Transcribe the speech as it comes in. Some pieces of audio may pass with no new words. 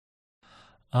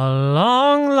A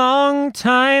long, long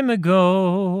time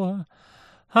ago,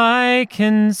 I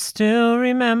can still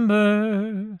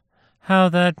remember how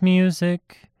that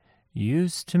music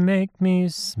used to make me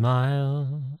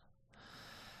smile.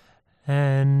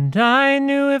 And I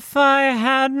knew if I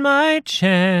had my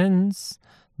chance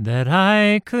that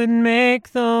I could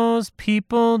make those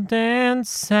people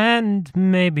dance, and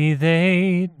maybe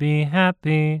they'd be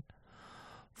happy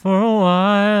for a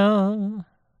while.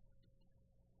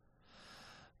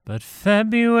 But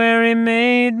February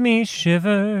made me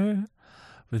shiver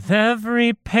with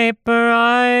every paper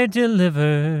I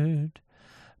delivered.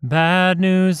 Bad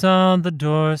news on the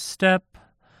doorstep.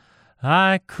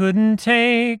 I couldn't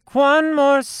take one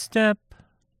more step.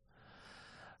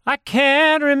 I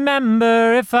can't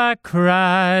remember if I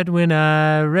cried when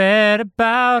I read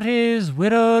about his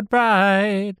widowed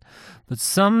bride, but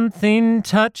something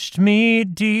touched me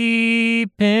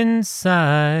deep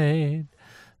inside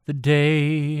the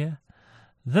day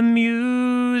the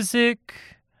music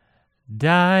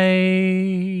died.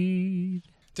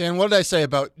 Dan, what did I say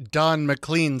about Don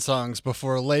McLean songs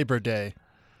before Labor Day?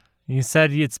 You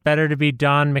said it's better to be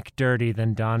Don McDirty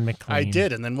than Don McLean. I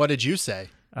did, and then what did you say?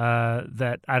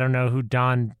 That I don't know who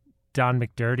Don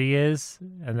McDirty is,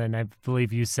 and then I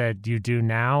believe you said you do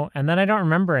now, and then I don't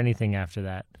remember anything after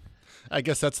that. I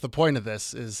guess that's the point of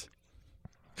this, is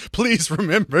please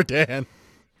remember, Dan.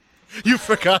 You've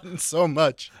forgotten so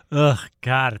much. Ugh,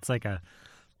 God, it's like a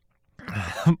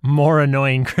more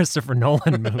annoying Christopher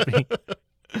Nolan movie.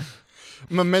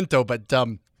 Memento, but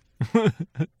dumb.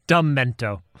 Dumb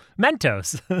Mento.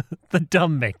 Mentos, the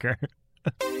dumb maker.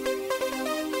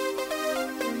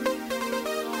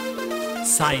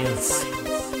 Science.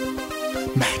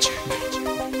 Magic.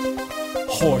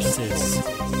 Horses.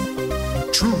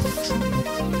 Truth.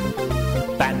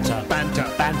 Banter. Banter.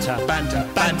 Banter. Banter.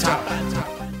 Banter.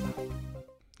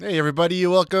 Hey, everybody,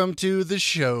 welcome to the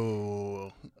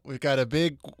show. We've got a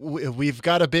big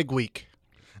week.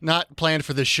 Not planned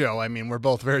for the show. I mean, we're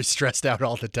both very stressed out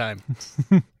all the time.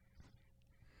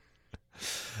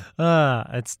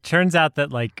 It turns out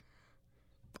that like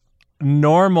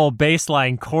normal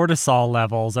baseline cortisol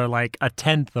levels are like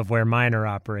 1/10 of where mine are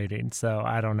operating. So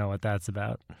I don't know what that's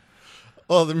about.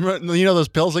 Well, you know those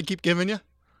pills I keep giving you?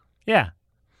 Yeah.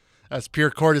 That's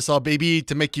pure cortisol, baby,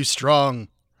 to make you strong.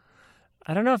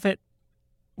 I don't know if it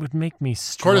would make me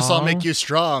strong. Cortisol make you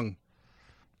strong.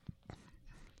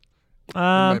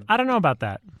 I don't know about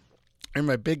that. You're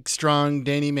my big, strong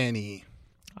Danny Manny.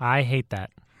 I hate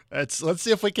that. Let's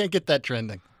see if we can't get that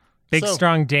trending. Big,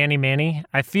 strong Danny Manny.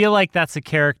 I feel like that's a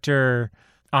character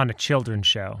on a children's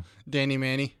show. Danny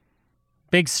Manny.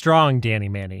 Big, strong Danny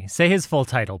Manny. Say his full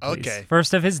title, please. Okay.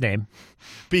 First of his name.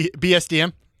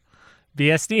 BSDM?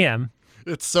 BSDM.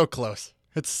 It's so close.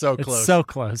 It's so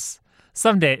close.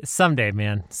 Someday,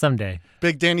 man. Someday.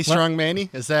 Big Danny Strong Manny?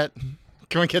 Is that...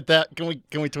 Can we get that? Can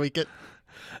we tweak it?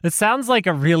 It sounds like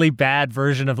a really bad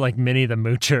version of like Minnie the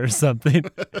Moocher or something.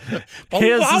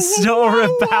 Here's a story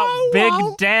about Big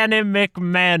Danny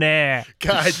McManny.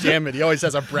 God damn it. He always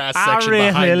has a brass I section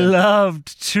behind him. really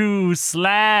loved to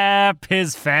slap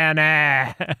his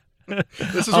fanny.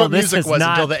 This is what music was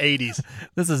until the 80s.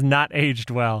 This is not aged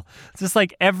well. It's just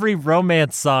like every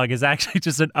romance song is actually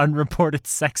just an unreported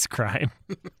sex crime.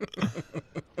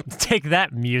 Take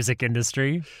that, music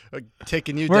industry.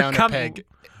 Taking you down a peg.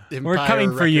 We're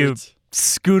coming for you,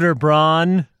 Scooter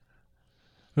Braun,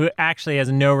 who actually has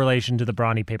no relation to the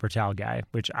brawny paper towel guy,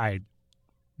 which I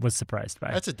was surprised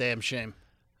by. That's a damn shame.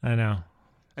 I know.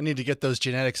 I need to get those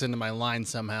genetics into my line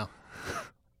somehow.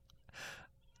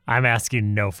 I'm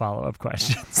asking no follow-up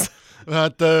questions.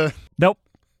 About Nope.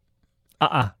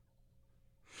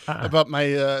 About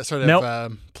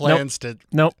my plans to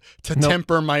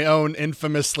temper my own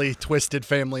infamously twisted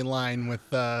family line with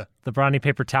the brawny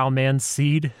paper towel man's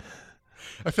seed.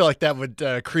 I feel like that would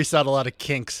crease out a lot of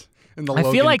kinks in the Logan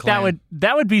I feel like clan.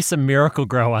 that would be some miracle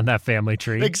grow on that family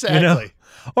tree. Exactly. You know?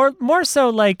 Or more so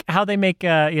like how they make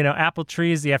apple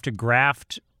trees. You have to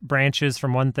graft branches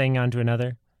from one thing onto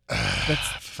another.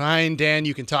 Fine, Dan.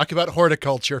 You can talk about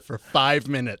horticulture for 5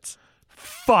 minutes.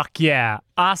 Fuck yeah.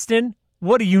 Austin,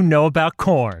 what do you know about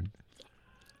corn?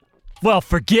 Well,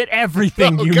 forget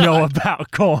everything know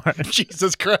about corn.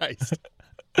 Jesus Christ.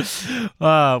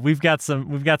 We've got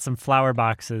some flower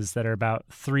boxes that are about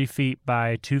 3 feet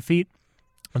by 2 feet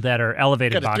that are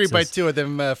elevated got a boxes. 3 by 2 of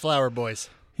them flower boys.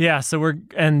 Yeah, so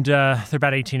they're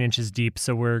about 18 inches deep.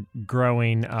 So we're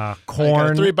growing corn. I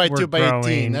got a 3 by 2 by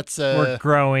 18. That's we're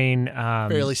growing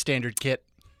fairly standard kit.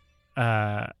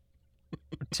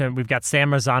 We've got San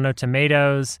Marzano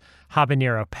tomatoes,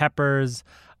 habanero peppers.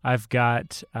 I've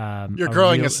got You're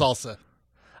growing a salsa.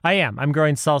 I am. I'm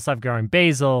growing salsa. I'm growing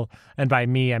basil, and by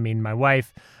me, I mean my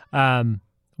wife.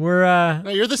 We're No,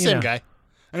 you're the same guy.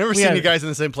 I've never seen had- you guys in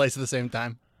the same place at the same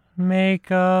time.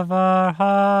 make of our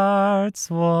hearts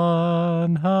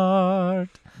one heart.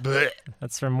 Blech.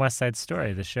 That's from West Side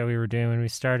Story, the show we were doing when we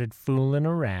started fooling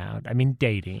around. I mean,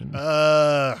 dating.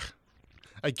 I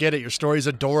get it. Your story's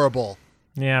adorable.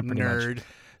 Yeah, pretty Nerd. much.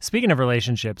 Speaking of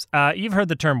relationships, you've heard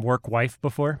the term work wife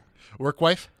before? Work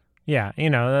wife? Yeah,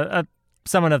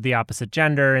 someone of the opposite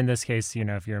gender. In this case,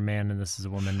 if you're a man and this is a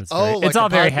woman, it's Oh, it's all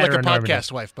very like a heteronormative.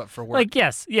 podcast wife, but for work. Like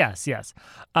yes.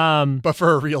 But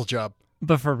for a real job.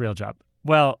 But for a real job.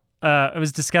 Well, I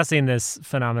was discussing this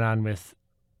phenomenon with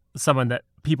someone that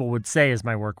people would say is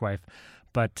my work wife,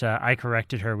 but I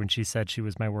corrected her when she said she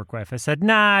was my work wife. I said,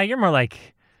 nah, you're more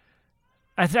like,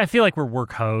 I feel like we're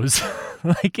work hoes.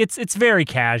 Like it's very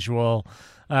casual.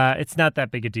 It's not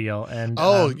that big a deal. And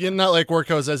You're not like work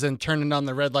hoes as in turning on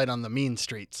the red light on the mean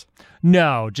streets.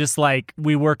 no, just like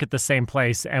we work at the same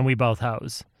place and we both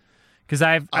hoes. Because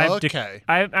Okay.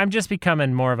 I'm just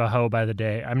becoming more of a hoe by the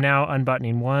day. I'm now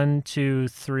unbuttoning 1, 2,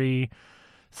 3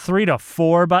 to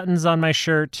 4 buttons on my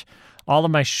shirt. All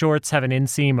of my shorts have an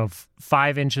inseam of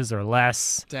 5 inches or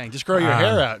less. Dang, just grow your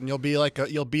hair out and you'll be like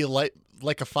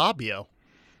a Fabio.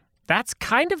 That's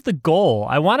kind of the goal.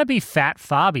 I want to be Fat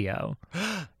Fabio.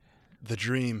 The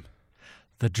dream.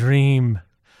 The dream.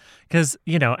 Because,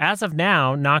 as of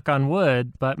now, knock on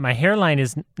wood, but my hairline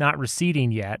is not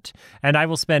receding yet, and I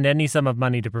will spend any sum of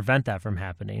money to prevent that from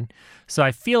happening. So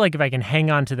I feel like if I can hang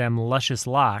on to them luscious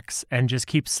locks and just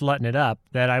keep slutting it up,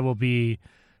 that I will be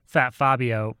Fat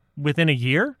Fabio within a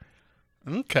year.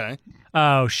 Okay.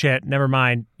 Oh, shit. Never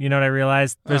mind. You know what I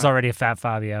realized? There's already a Fat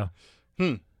Fabio.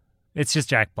 It's just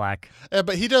Jack Black.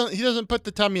 But he doesn't put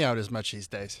the tummy out as much these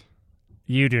days.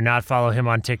 You do not follow him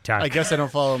on TikTok. I guess I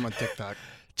don't follow him on TikTok.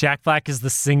 Jack Black is the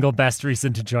single best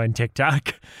reason to join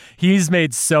TikTok. He's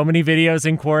made so many videos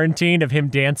in quarantine of him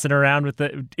dancing around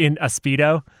in a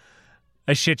Speedo.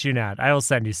 I shit you not. I will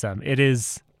send you some. It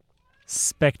is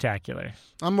spectacular.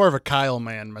 I'm more of a Kyle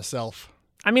man myself.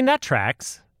 I mean, that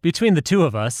tracks. Between the two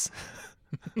of us.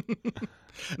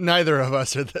 Neither of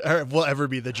us will ever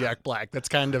be the Jack Black. That's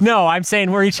kind of No, I'm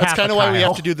saying we're each that's half kind a of why we Kyle.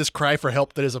 have to do this cry for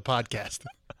help that is a podcast.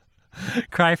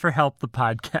 Cry for Help, the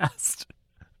podcast.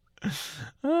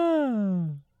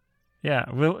 Yeah,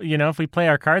 if we play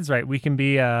our cards right, we can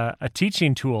be a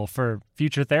teaching tool for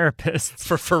future therapists.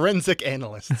 For forensic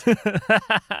analysts.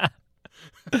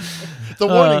 The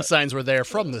warning signs were there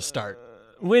from the start.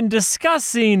 When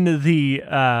discussing the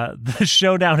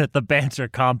showdown at the Banter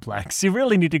Complex, you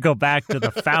really need to go back to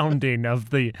the founding of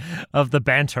the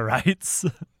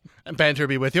Banterites, And banter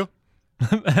be with you.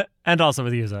 and also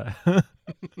with Yuza.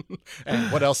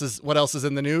 And what else is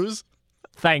in the news?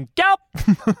 Thank you.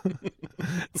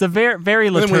 It's a very very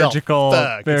And then we all liturgical.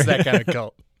 fuck. Very, It's that kind of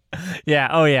cult. yeah.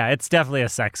 Oh yeah. It's definitely a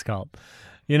sex cult.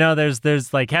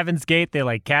 There's like Heaven's Gate. They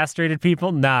like castrated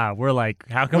people. Nah, we're like,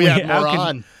 how can We we? have more how can,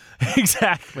 on.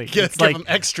 Exactly. Give It's like, them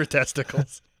extra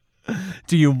testicles.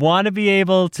 do you want to be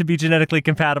able to be genetically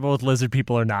compatible with lizard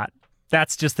people or not?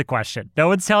 That's just the question. No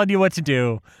one's telling you what to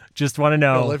do. Just want to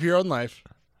Go know. live your own life.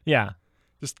 Yeah.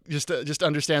 Just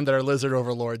understand that our lizard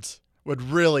overlords would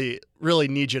really, really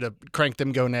need you to crank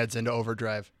them gonads into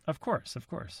overdrive. Of course. Of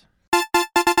course.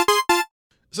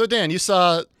 So, Dan, you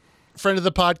saw friend of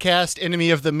the podcast, enemy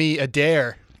of the me,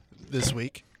 Adair, this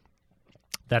week.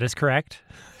 That is correct.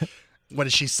 What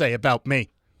did she say about me?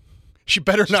 She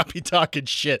better not be talking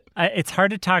shit. It's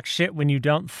hard to talk shit when you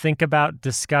don't think about,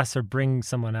 discuss, or bring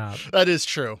someone up. That is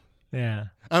true. Yeah.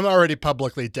 I'm already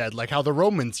publicly dead, like how the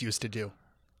Romans used to do.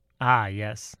 Ah,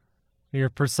 yes. Your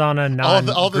persona non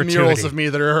All the murals of me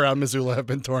that are around Missoula have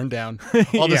been torn down.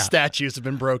 All the Yeah. statues have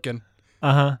been broken.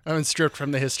 Uh-huh. I've been stripped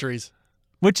from the histories.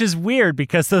 Which is weird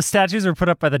because those statues were put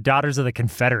up by the Daughters of the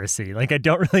Confederacy. Like, I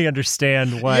don't really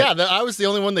understand what... Yeah, I was the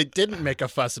only one they didn't make a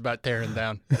fuss about tearing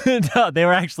down. No, they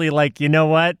were actually like, you know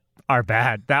what? Are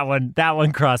bad. That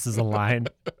one crosses a line.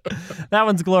 That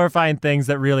one's glorifying things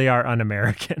that really are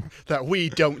un-American. That we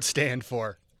don't stand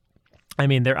for. I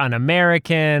mean, they're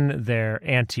un-American, they're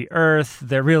anti-Earth,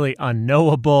 they're really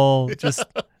unknowable. Just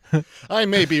I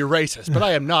may be racist, but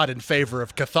I am not in favor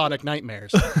of chthonic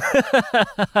nightmares.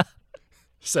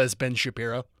 Says Ben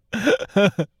Shapiro.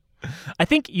 I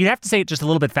think you'd have to say it just a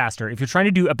little bit faster. If you're trying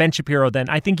to do a Ben Shapiro, then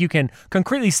I think you can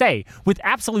concretely say with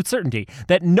absolute certainty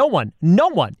that no one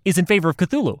is in favor of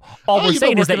Cthulhu. All we're you've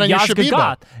saying been is that working on your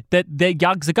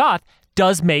Yog-Sagoth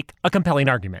does make a compelling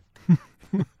argument.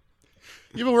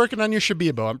 You've been working on your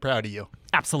Shabibo. I'm proud of you.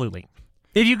 Absolutely.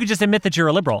 If you could just admit that you're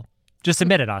a liberal, just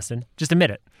admit it, Austin. Just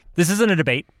admit it. This isn't a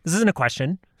debate. This isn't a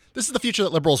question. This is the future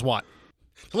that liberals want.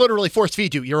 To literally force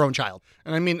feed you your own child.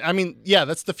 And I mean, yeah,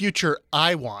 that's the future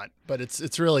I want, but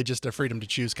it's really just a freedom to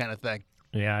choose kind of thing.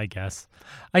 Yeah, I guess.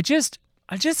 I just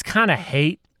kind of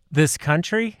hate this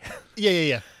country.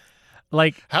 Yeah.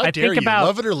 Like, How I dare think you? about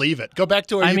Love it or leave it. Go back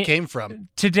to where you came from.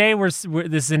 today. This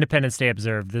is Independence Day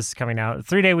observed. This is coming out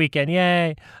 3-day weekend.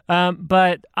 Yay!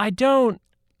 But I don't.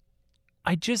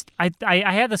 I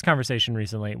had this conversation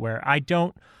recently where I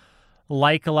don't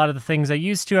like a lot of the things I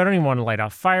used to. I don't even want to light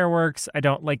off fireworks.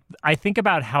 I think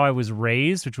about how I was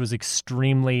raised, which was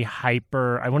extremely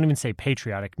hyper. I won't even say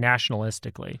patriotic,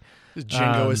 nationalistically.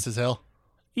 Jingoist as hell.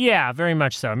 Yeah, very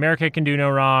much so. America can do no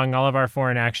wrong. All of our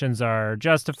foreign actions are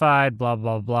justified, blah,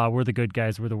 blah, blah. We're the good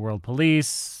guys. We're the world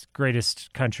police.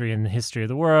 Greatest country in the history of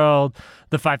the world.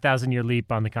 The 5,000-year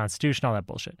leap on the Constitution, all that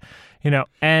bullshit.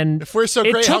 And if we're so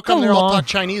great, how come they're all talk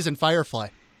Chinese in Firefly?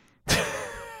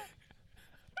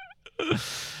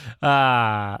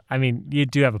 I mean, you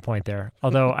do have a point there.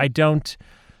 Although I don't...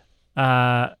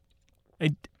 there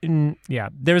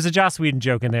was a Joss Whedon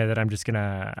joke in there that I'm just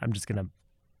gonna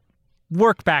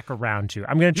work back around to.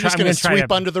 I'm gonna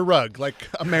sweep under the rug like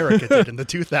America did in the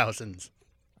 2000s.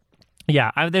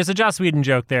 Yeah, there's a Joss Whedon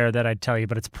joke there that I'd tell you,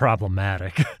 but it's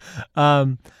problematic.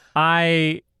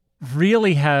 I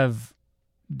really have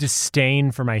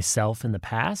disdain for myself in the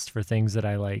past for things that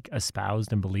I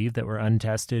espoused and believed that were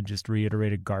untested, just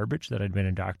reiterated garbage that I'd been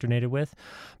indoctrinated with.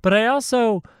 But I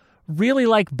also really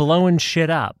like blowing shit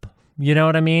up. You know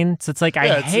what I mean? So it's like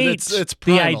I hate it's the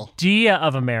primal. idea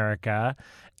of America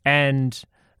and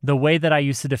the way that I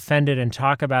used to defend it and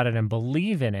talk about it and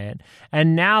believe in it.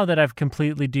 And now that I've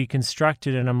completely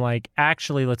deconstructed and I'm like,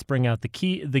 actually, let's bring out the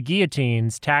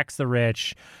guillotines, tax the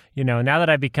rich. Now that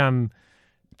I've become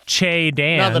Che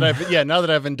Dan. Now that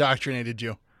I've indoctrinated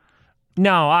you.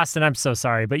 No, Austin, I'm so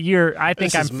sorry, but I'm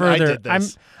further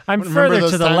Remember further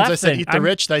those to the times left I said than eat the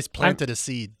rich, I planted a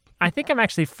seed. I think I'm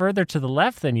actually further to the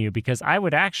left than you because I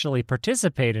would actually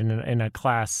participate in a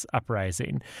class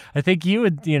uprising. I think you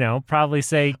would, probably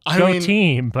say go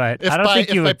team, but I don't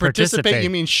think you would participate. You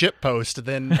mean shitpost?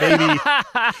 Then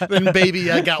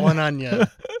baby, I got one on you.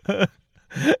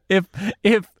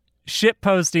 If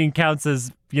shitposting counts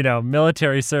as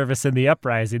military service in the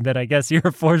uprising, then I guess you're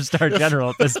a 4-star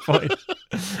general at this point.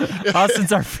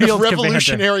 Austin's our field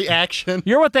revolutionary commander. action.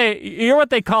 You're what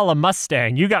they call a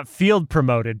Mustang. You got field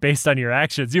promoted based on your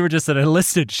actions. You were just an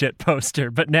enlisted shit poster,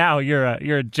 but now you're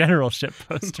a general shit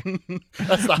poster.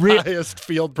 That's the highest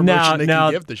field promotion they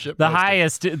can give the shit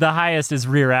poster. The highest is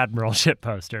rear admiral shit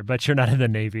poster, but you're not in the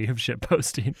Navy of shit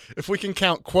posting. If we can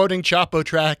count quoting Chapo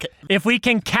Trap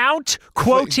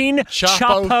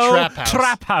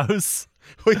House.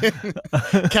 We can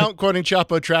count quoting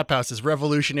Chapo Trap House as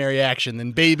revolutionary action,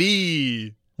 then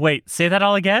baby. Wait, say that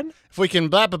all again? If we can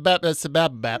bap a bap, that's a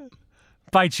bap a bap.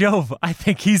 By Jove, I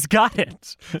think he's got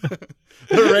it.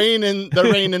 The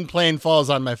rain and plane falls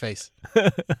on my face.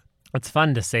 It's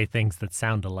fun to say things that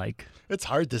sound alike. It's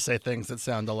hard to say things that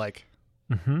sound alike.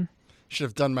 Mm-hmm. Should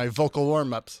have done my vocal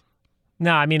warm-ups.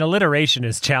 No, I mean, alliteration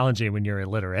is challenging when you're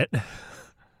illiterate.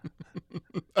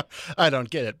 I don't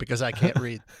get it because I can't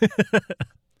read.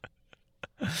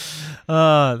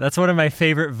 That's one of my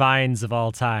favorite vines of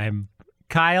all time.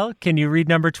 Kyle, can you read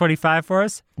number 25 for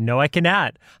us? No, I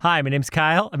cannot. Hi, my name's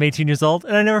Kyle. I'm 18 years old,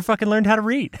 and I never fucking learned how to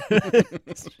read.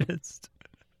 It's just...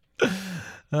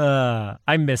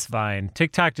 I miss Vine.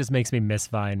 TikTok just makes me miss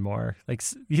Vine more. Like,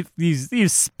 you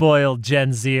spoiled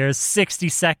Gen Zers. 60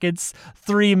 seconds,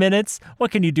 3 minutes.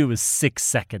 What can you do with 6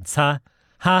 seconds, huh?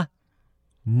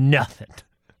 Nothing.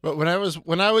 But when I was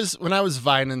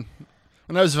vining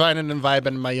and vibing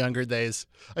in my younger days,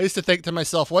 I used to think to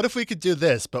myself, what if we could do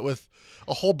this, but with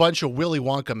a whole bunch of Willy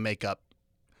Wonka makeup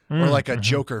or like a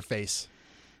Joker face?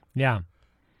 Yeah.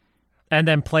 And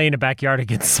then playing a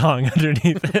Backyardigans song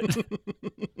underneath it.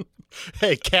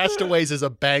 Hey, Castaways is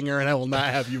a banger, and I will not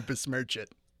have you besmirch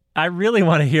it. I really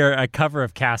want to hear a cover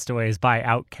of Castaways by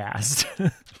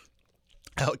Outkast.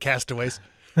 Castaways.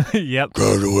 Yep.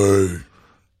 Castaway.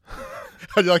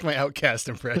 How do you like my Outkast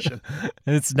impression?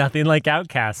 It's nothing like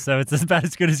Outkast, so it's about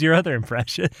as good as your other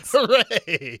impressions.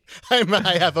 Hooray!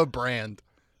 I have a brand.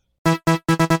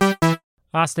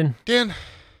 Austin. Dan.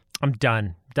 I'm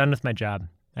done. Done with my job.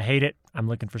 I hate it. I'm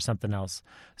looking for something else.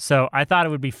 So I thought it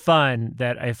would be fun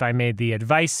that if I made the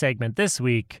advice segment this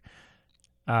week,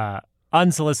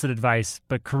 unsolicited advice,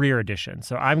 but career edition.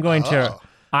 So I'm going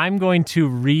to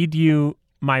read you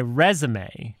my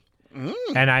resume,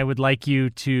 and I would like you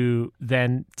to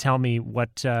then tell me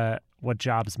what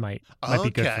jobs might be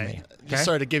good for me. Okay? Just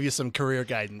sort of give you some career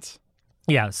guidance.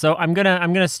 Yeah, so I'm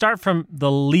gonna start from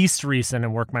the least recent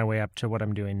and work my way up to what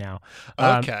I'm doing now.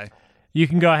 Okay. You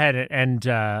can go ahead and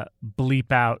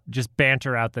bleep out, just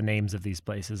banter out the names of these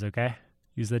places, okay?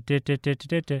 Use the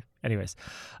dit. Anyways,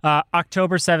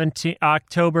 October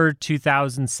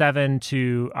 2007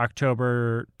 to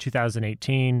October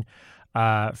 2018,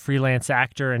 freelance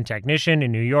actor and technician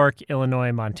in New York,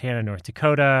 Illinois, Montana, North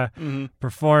Dakota,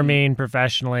 performing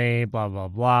professionally, blah, blah,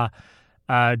 blah.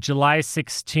 July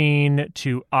 16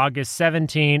 to August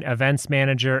 17, events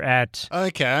manager at...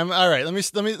 Okay, all right. Let me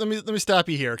stop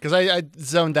you here because I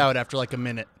zoned out after like a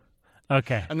minute,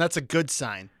 Okay. and that's a good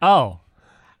sign Oh,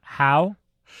 how?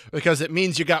 because it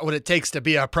means you got what it takes to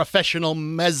be a professional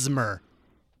mesmer.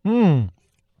 And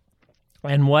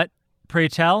what, pray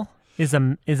tell, is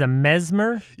a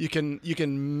mesmer? You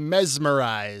can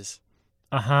mesmerize.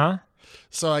 Uh-huh.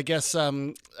 So I guess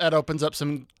that opens up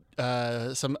some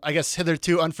I guess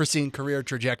hitherto unforeseen career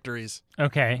trajectories.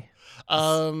 Okay.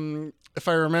 If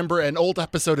I remember an old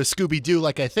episode of Scooby-Doo,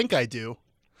 like I think I do,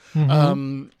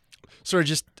 sort of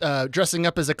just dressing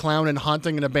up as a clown and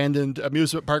haunting an abandoned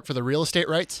amusement park for the real estate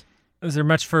rights. Is there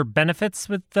much for benefits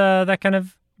with that kind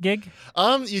of gig?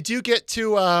 You do get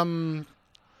to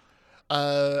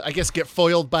I guess get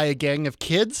foiled by a gang of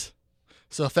kids.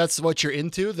 So if that's what you're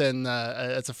into, then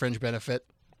that's a fringe benefit.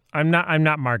 I'm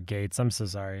not Mark Gates. I'm so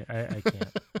sorry. I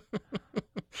can't.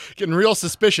 Getting real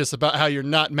suspicious about how you're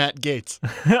not Matt Gates.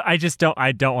 I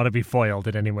don't want to be foiled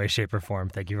in any way, shape, or form.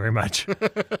 Thank you very much.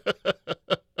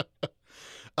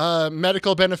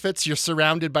 Medical benefits, you're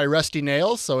surrounded by rusty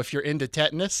nails. So if you're into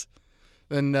tetanus,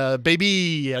 then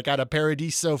baby, I got a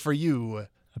paradiso for you.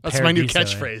 That's my new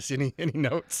catchphrase. Any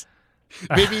notes?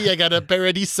 Baby, I got a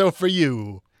paradiso for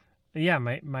you. Yeah,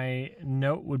 my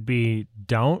note would be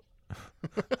don't.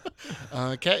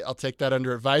 Okay, I'll take that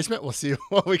under advisement. We'll see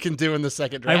what we can do in the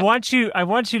second draft. I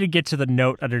want you to get to the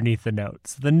note underneath the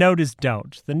notes. The note is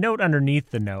don't. The note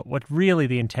underneath the note. What really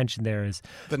the intention there is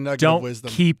the nugget don't of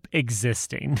wisdom. Keep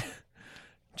existing.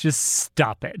 Just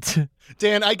stop it.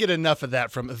 Dan, I get enough of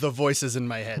that from the voices in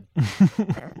my head.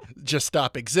 Just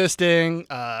stop existing.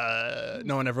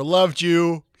 No one ever loved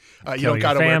you. You don't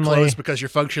got to wear clothes because you're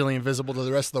functionally invisible to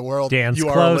the rest of the world. Dan's you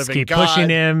close. are a living Keep God. pushing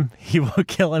him. He will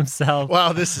kill himself.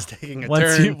 Wow, this is taking a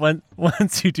turn.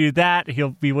 Once you do that,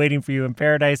 he'll be waiting for you in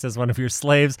paradise as one of your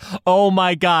slaves. Oh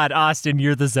my God, Austin,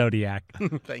 you're the Zodiac.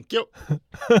 Thank you.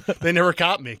 They never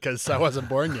caught me because I wasn't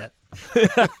born yet.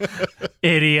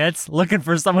 Idiots. Looking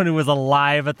for someone who was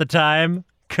alive at the time.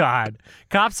 God,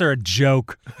 cops are a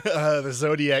joke. The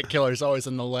Zodiac killer is always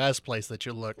in the last place that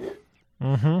you look.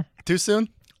 Mm-hmm. Too soon?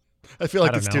 I feel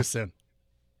like I it's don't know. too soon.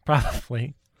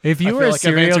 Probably. If you I were feel a like I've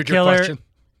serial answered your killer, question.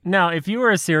 no. If you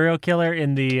were a serial killer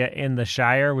in the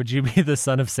Shire, would you be the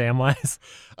son of Samwise?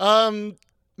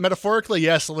 Metaphorically,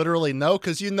 yes. Literally, no.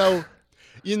 Because you know,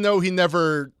 he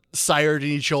never sired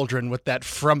any children with that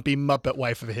frumpy Muppet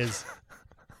wife of his.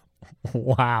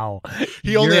 Wow.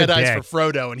 He only You're had a eyes dick. for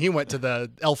Frodo, and he went to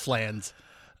the elf lands.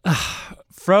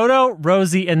 Frodo,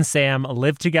 Rosie, and Sam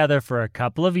lived together for a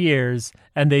couple of years,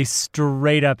 and they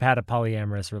straight up had a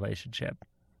polyamorous relationship.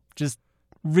 Just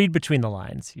read between the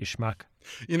lines, you schmuck.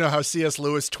 You know how C.S.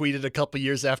 Lewis tweeted a couple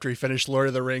years after he finished Lord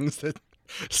of the Rings that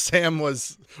Sam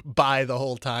was bi the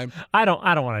whole time. I don't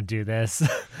want to do this.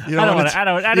 You don't want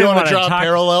to draw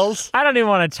parallels? I don't even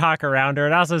want to talk around her.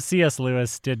 And also, C.S.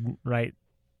 Lewis didn't write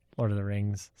Lord of the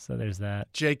Rings, so there's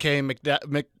that. J.K.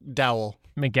 McDowell.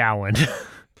 McGowan.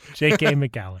 J.K.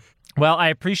 McGowan. Well, I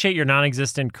appreciate your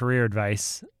non-existent career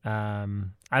advice.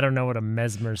 I don't know what a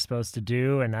mesmer is supposed to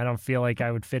do, and I don't feel like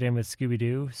I would fit in with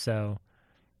Scooby-Doo, so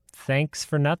thanks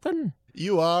for nothing.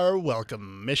 You are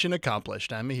welcome. Mission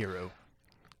accomplished. I'm a hero.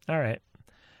 All right.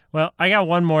 Well, I got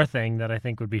one more thing that I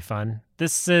think would be fun.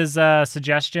 This is a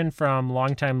suggestion from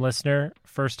longtime listener,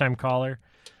 first-time caller,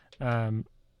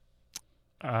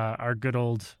 our good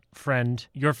old friend,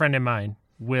 your friend and mine,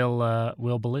 Will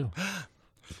Ballou.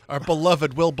 Our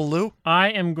beloved Will Ballou.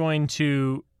 I am going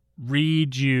to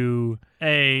read you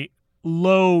a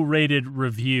low-rated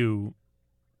review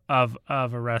of a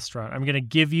restaurant. I'm going to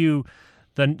give you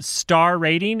the star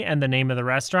rating and the name of the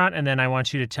restaurant, and then I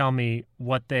want you to tell me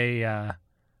what they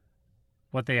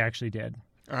actually did.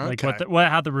 Okay. Like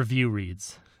how the review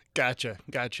reads. Gotcha.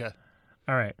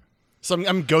 All right. So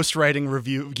I'm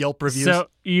ghostwriting Yelp reviews. So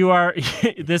you are.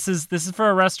 This is for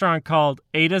a restaurant called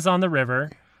Ada's on the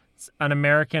River. It's an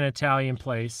American-Italian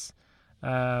place.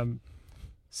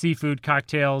 Seafood,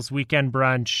 cocktails, weekend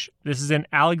brunch. This is in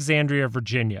Alexandria,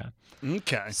 Virginia.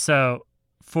 Okay. So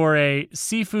for a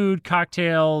seafood,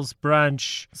 cocktails,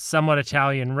 brunch, somewhat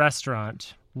Italian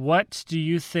restaurant, what do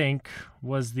you think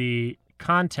was the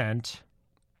content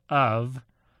of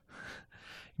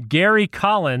Gary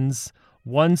Collins'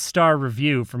 1-star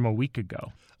review from a week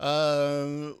ago?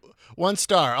 1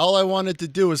 star. All I wanted to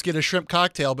do was get a shrimp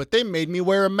cocktail, but they made me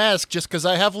wear a mask just because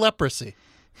I have leprosy.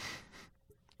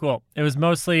 Cool. It was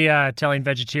mostly telling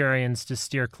vegetarians to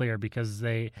steer clear because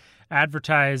they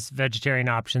advertise vegetarian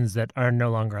options that are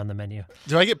no longer on the menu.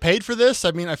 Do I get paid for this?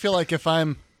 I mean, I feel like if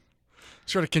I'm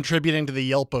sort of contributing to the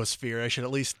Yelposphere, I should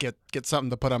at least get something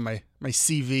to put on my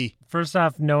CV. First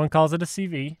off, no one calls it a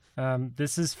CV.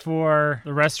 This is for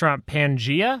the restaurant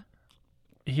Pangea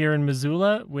here in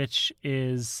Missoula, which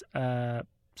is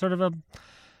sort of a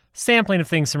sampling of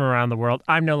things from around the world.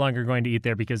 I'm no longer going to eat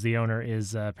there because the owner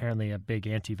is apparently a big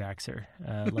anti-vaxxer,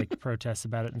 like protests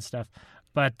about it and stuff.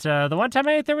 But the one time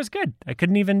I ate there was good. I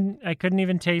couldn't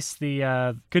even taste the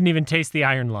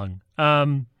iron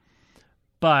lung.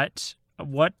 But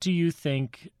what do you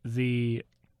think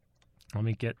let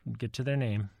me get to their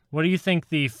name. What do you think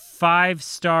the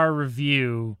 5-star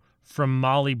review from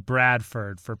Molly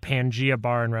Bradford for Pangea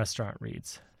Bar and Restaurant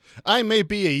reads? I may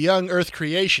be a young Earth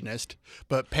creationist,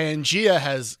 but Pangea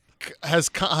has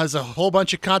a whole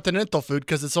bunch of continental food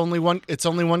because it's only one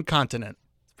continent.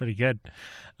 It's pretty good.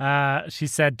 She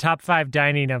said top 5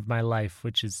 dining of my life,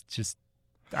 which is just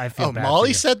I feel bad.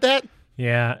 Molly said that?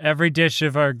 Yeah, every dish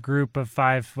of our group of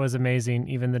 5 was amazing.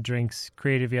 Even the drinks,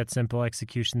 creative yet simple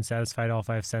execution, satisfied all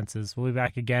 5 senses. We'll be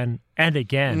back again and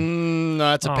again.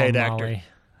 No, that's a paid Molly.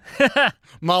 actor.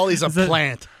 Molly's a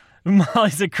plant.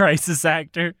 Molly's a crisis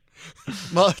actor.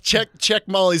 Check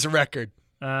Molly's record.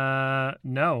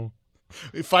 No.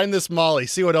 Find this Molly.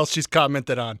 See what else she's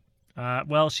commented on.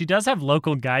 Well, she does have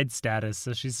local guide status,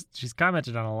 so she's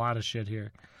commented on a lot of shit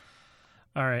here.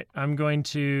 All right, I'm going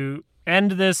to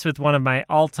end this with one of my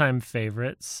all-time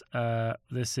favorites.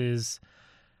 This is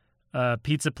a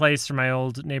pizza place from my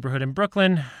old neighborhood in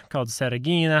Brooklyn called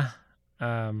Seragina.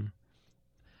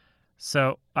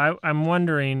 So I'm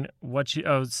wondering what you...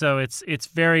 Oh, so it's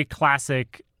very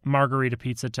classic margarita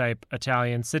pizza type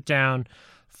Italian. Sit down,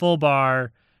 full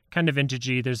bar, kind of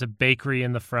vintagey. There's a bakery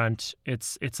in the front.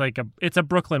 It's a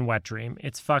Brooklyn wet dream.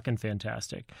 It's fucking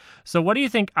fantastic. So what do you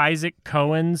think Isaac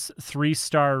Cohen's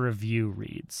 3-star review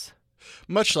reads?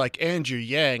 Much like Andrew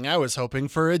Yang, I was hoping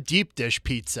for a deep dish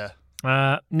pizza.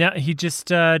 No, he just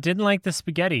didn't like the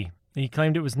spaghetti. He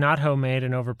claimed it was not homemade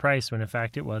and overpriced when in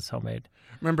fact it was homemade.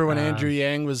 Remember when Andrew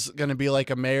Yang was going to be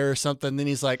like a mayor or something? Then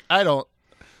he's like, I don't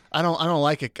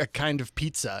like a kind of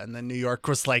pizza. And then New York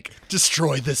was like,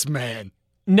 destroy this man.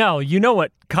 No, you know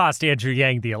what cost Andrew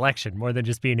Yang the election more than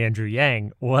just being Andrew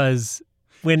Yang was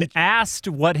when asked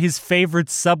what his favorite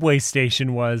subway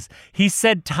station was, he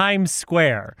said Times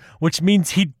Square, which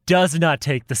means he does not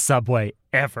take the subway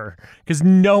ever because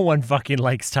no one fucking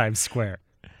likes Times Square.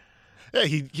 Yeah,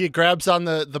 he grabs on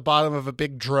the bottom of a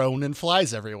big drone and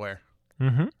flies everywhere.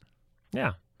 Mm-hmm.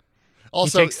 Yeah.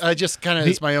 Also, I just kind of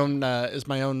is my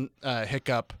own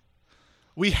hiccup.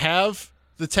 We have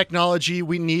the technology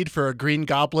we need for a Green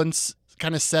Goblin's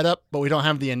kind of setup, but we don't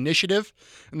have the initiative,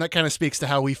 and that kind of speaks to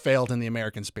how we failed in the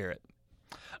American spirit.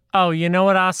 Oh, you know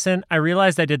what, Austin? I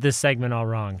realized I did this segment all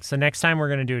wrong. So next time we're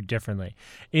going to do it differently.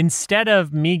 Instead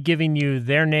of me giving you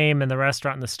their name and the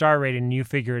restaurant and the star rating and you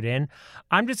figure it in,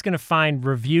 I'm just going to find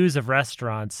reviews of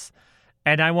restaurants,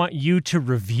 and I want you to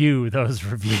review those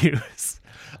reviews.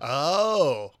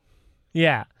 Oh.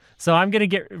 Yeah. So I'm going to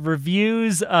get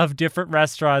reviews of different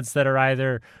restaurants that are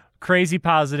either crazy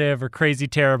positive or crazy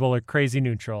terrible or crazy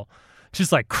neutral.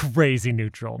 Just like crazy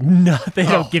neutral. No, they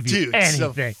don't give you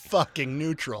anything. So fucking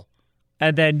neutral.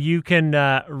 And then you can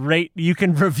you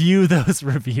can review those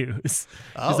reviews.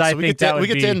 Oh, so we get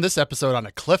to end this episode on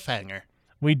a cliffhanger.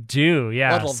 We do,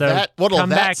 yeah. What'll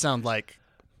that sound like?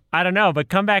 I don't know, but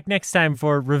come back next time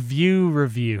for review.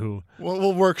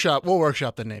 We'll workshop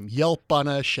the name. Yelp on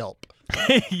a Shelp.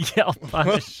 Yelp on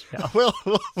a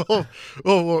Shelp.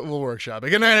 We'll workshop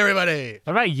it. Good night, everybody.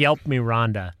 What about Yelp me,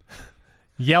 Rhonda?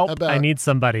 Yelp, I need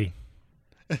somebody.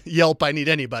 Yelp, I need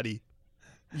anybody.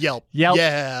 Yelp.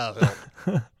 Yeah.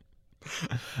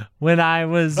 When I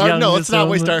was young. No, let's not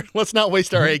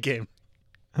waste our A game.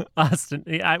 Austin,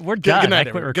 we're done. Good night,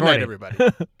 I quit recording. Good night, everybody.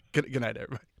 Good night,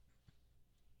 everybody.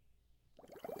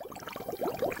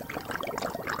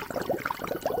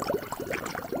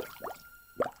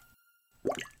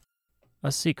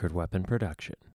 A Secret Weapon production.